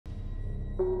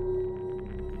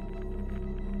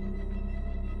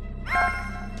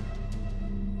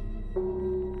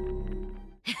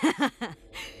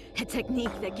A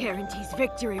technique that guarantees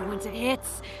victory once it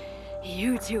hits.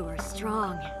 You two are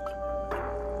strong.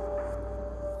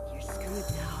 You're screwed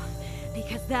now,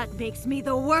 because that makes me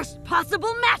the worst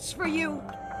possible match for you!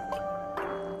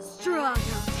 Strago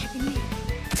technique.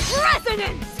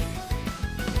 Resonance!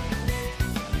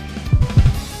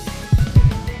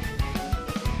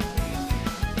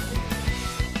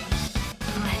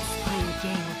 Let's play a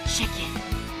game of chicken.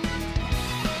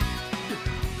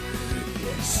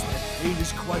 Yes, that pain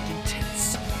is quite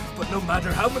intense. But no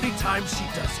matter how many times she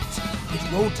does it, it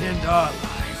won't end our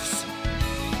lives.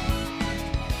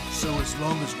 So as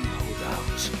long as we hold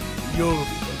out, you'll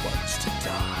be the ones to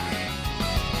die.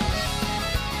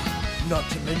 Not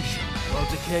to mention, while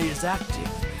decay is active,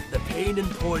 the pain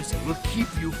and poison will keep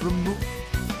you from moving.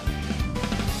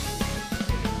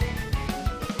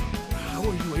 How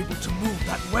are you able to move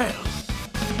that well?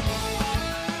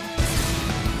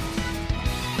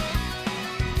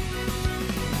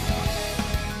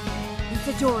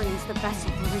 Itadori is the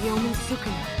vessel for Ryomen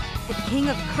Sukuna, the king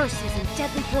of curses and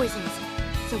deadly poisons,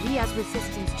 so he has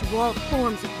resistance to all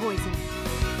forms of poison.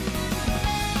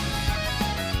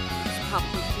 He's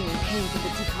probably feeling pain from the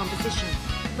decomposition,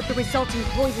 but the resulting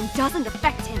poison doesn't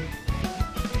affect him.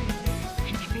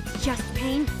 And if it's just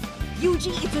pain,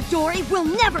 Yuji Itadori will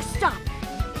never stop!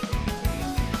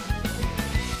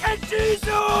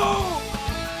 Kenjizu!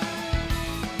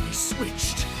 He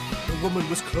switched. The woman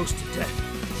was close to death,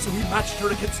 so he matched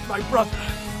her against my brother,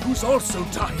 who's also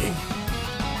dying.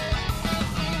 I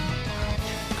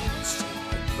can't save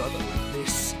my brother like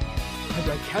this,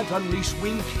 and I can't unleash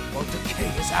Winky while decay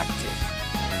is active.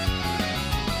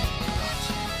 But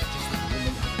does the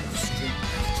woman have enough strength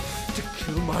left to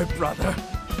kill my brother?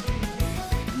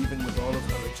 Even with all of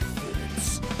her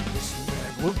interference, this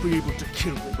man won't be able to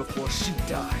kill me before she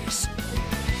dies.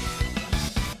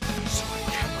 So I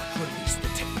cannot release the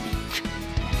technique.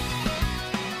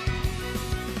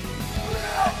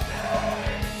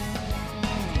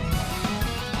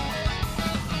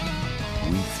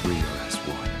 We three are as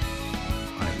one.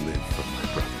 I live for my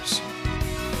brothers.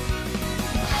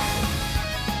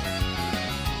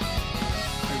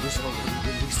 I was already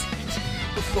releasing it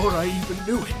before I even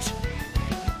knew it.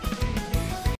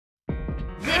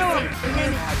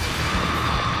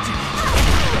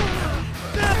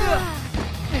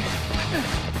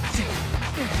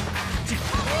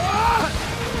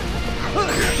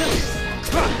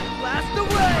 Blast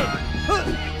away!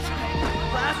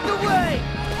 Blast away!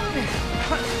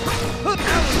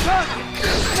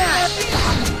 Now we're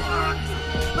talking!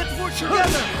 Let's work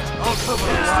together! I'll cover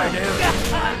the wide area.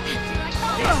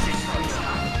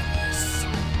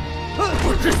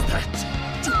 What is that?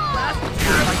 Blast!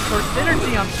 My first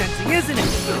energy I'm sensing, isn't it?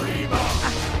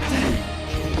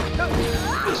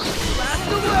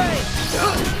 Blast away!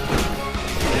 God!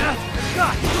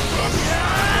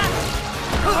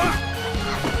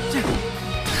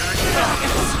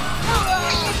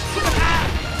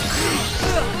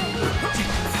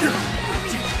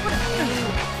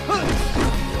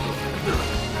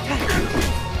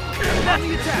 That's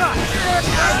the attack!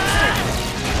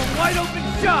 A wide open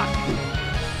shot!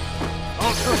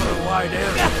 I'll cover a wide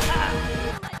area.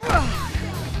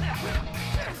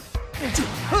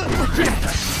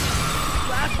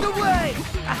 Blast away!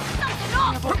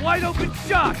 A wide open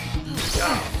shot!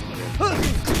 God!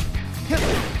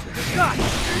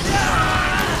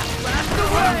 Blast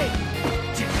away!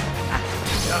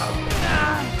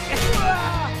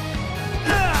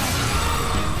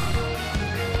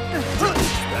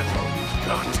 That's all you've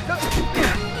got. God!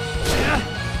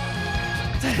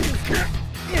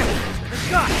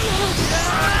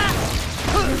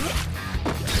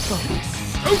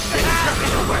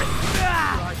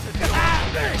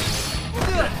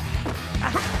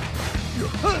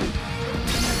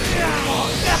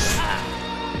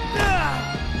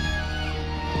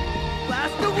 Away!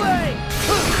 Blast away!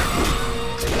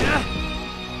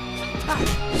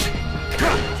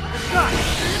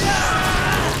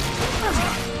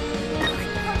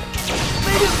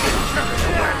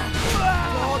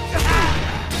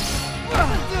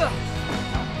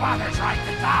 Father's right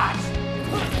to dodge!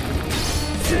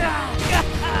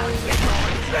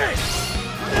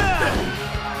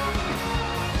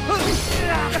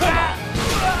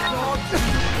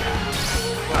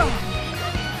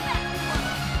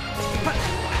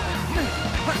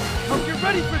 Hope you're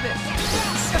ready for this!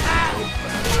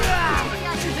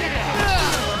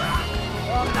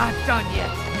 I'm not done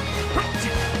yet!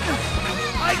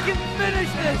 I can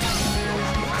finish this!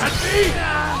 That's me!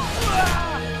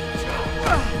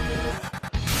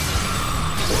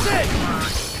 it!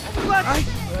 Let's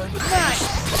smash!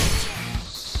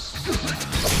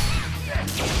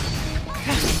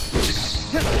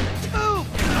 Move!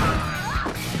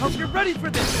 Hope you're ready for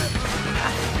this!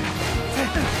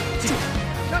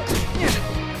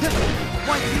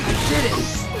 Why you did it?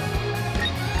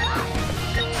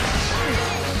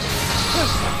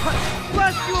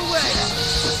 Blast you away!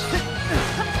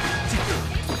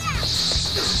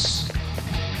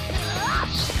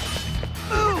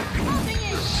 Move! Holding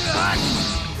it!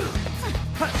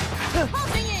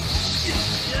 Holding it!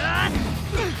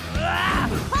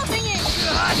 Holding it!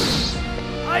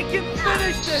 I can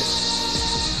finish this!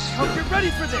 Hope you're ready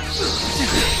for this!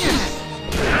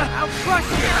 I'll crush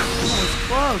you! That was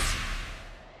close.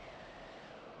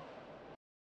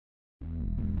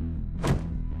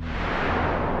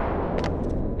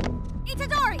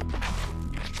 Itadori!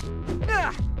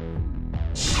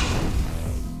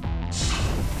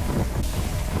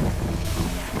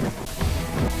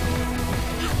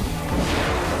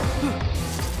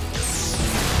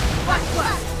 Flash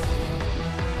blast!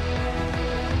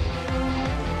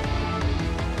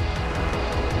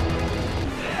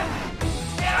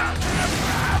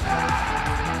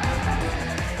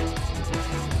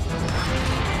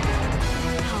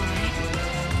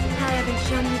 I haven't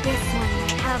shown you this one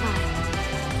yet, have I?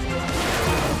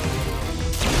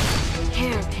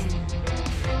 Hairpin.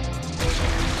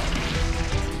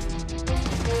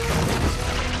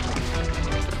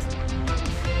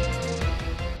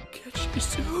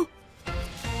 Keshizu.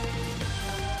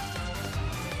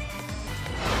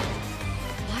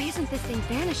 Why isn't this thing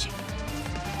vanishing?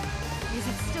 Is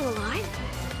it still alive?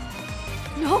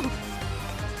 No!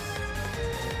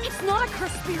 It's not a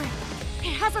cursed spirit!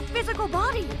 It has a physical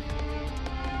body!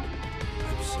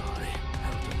 I'm sorry,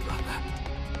 elder brother.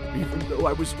 Even though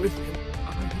I was with him,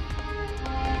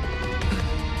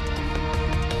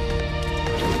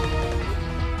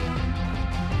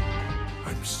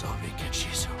 I'm sorry,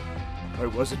 Keshizu. I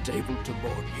wasn't able to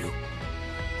mourn you.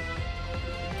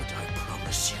 But I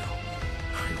promise you,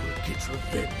 I will get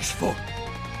revenge for...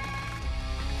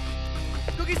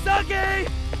 Kugisake!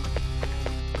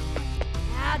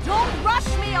 Ah, don't rush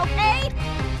me, okay?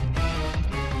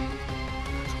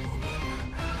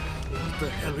 What the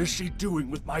hell is she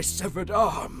doing with my severed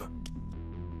arm?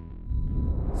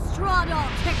 Straw doll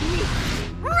technique!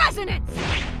 Resonance!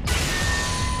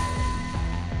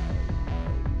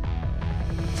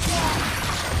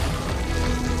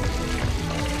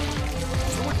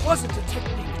 So it wasn't a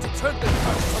technique to turn the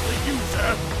curse on the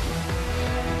user.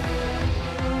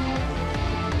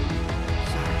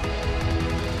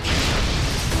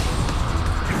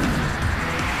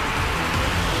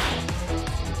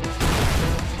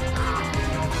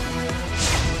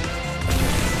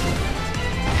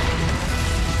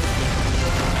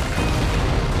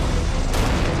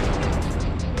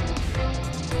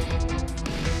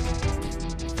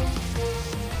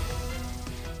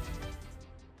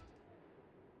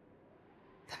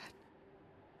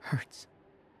 Hurts.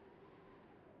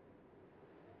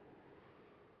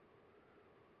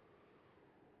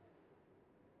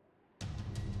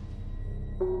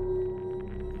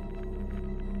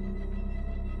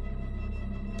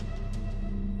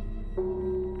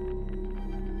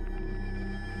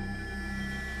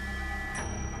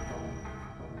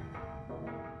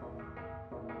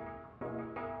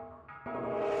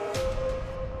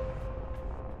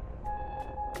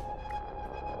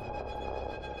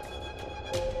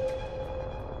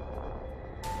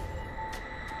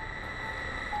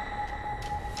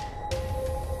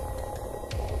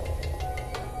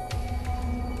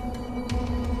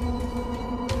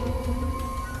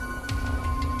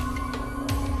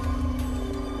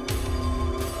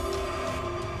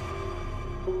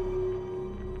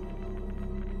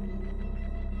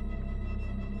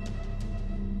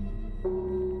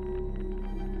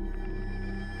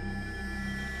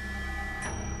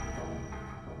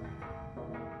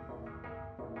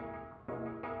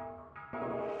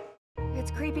 It's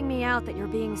creeping me out that you're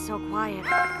being so quiet.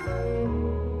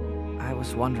 I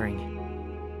was wondering,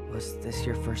 was this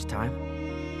your first time?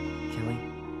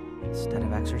 Killing instead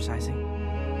of exercising?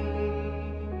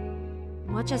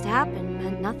 What just happened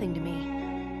meant nothing to me.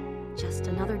 Just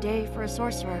another day for a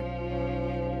sorcerer.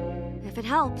 If it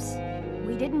helps,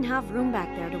 we didn't have room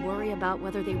back there to worry about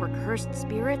whether they were cursed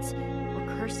spirits or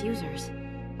cursed users.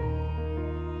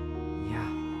 Yeah,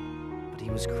 but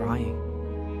he was crying,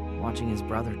 watching his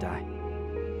brother die.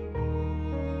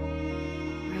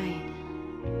 Right.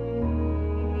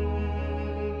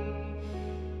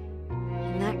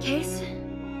 In that case,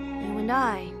 you and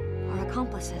I are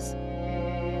accomplices.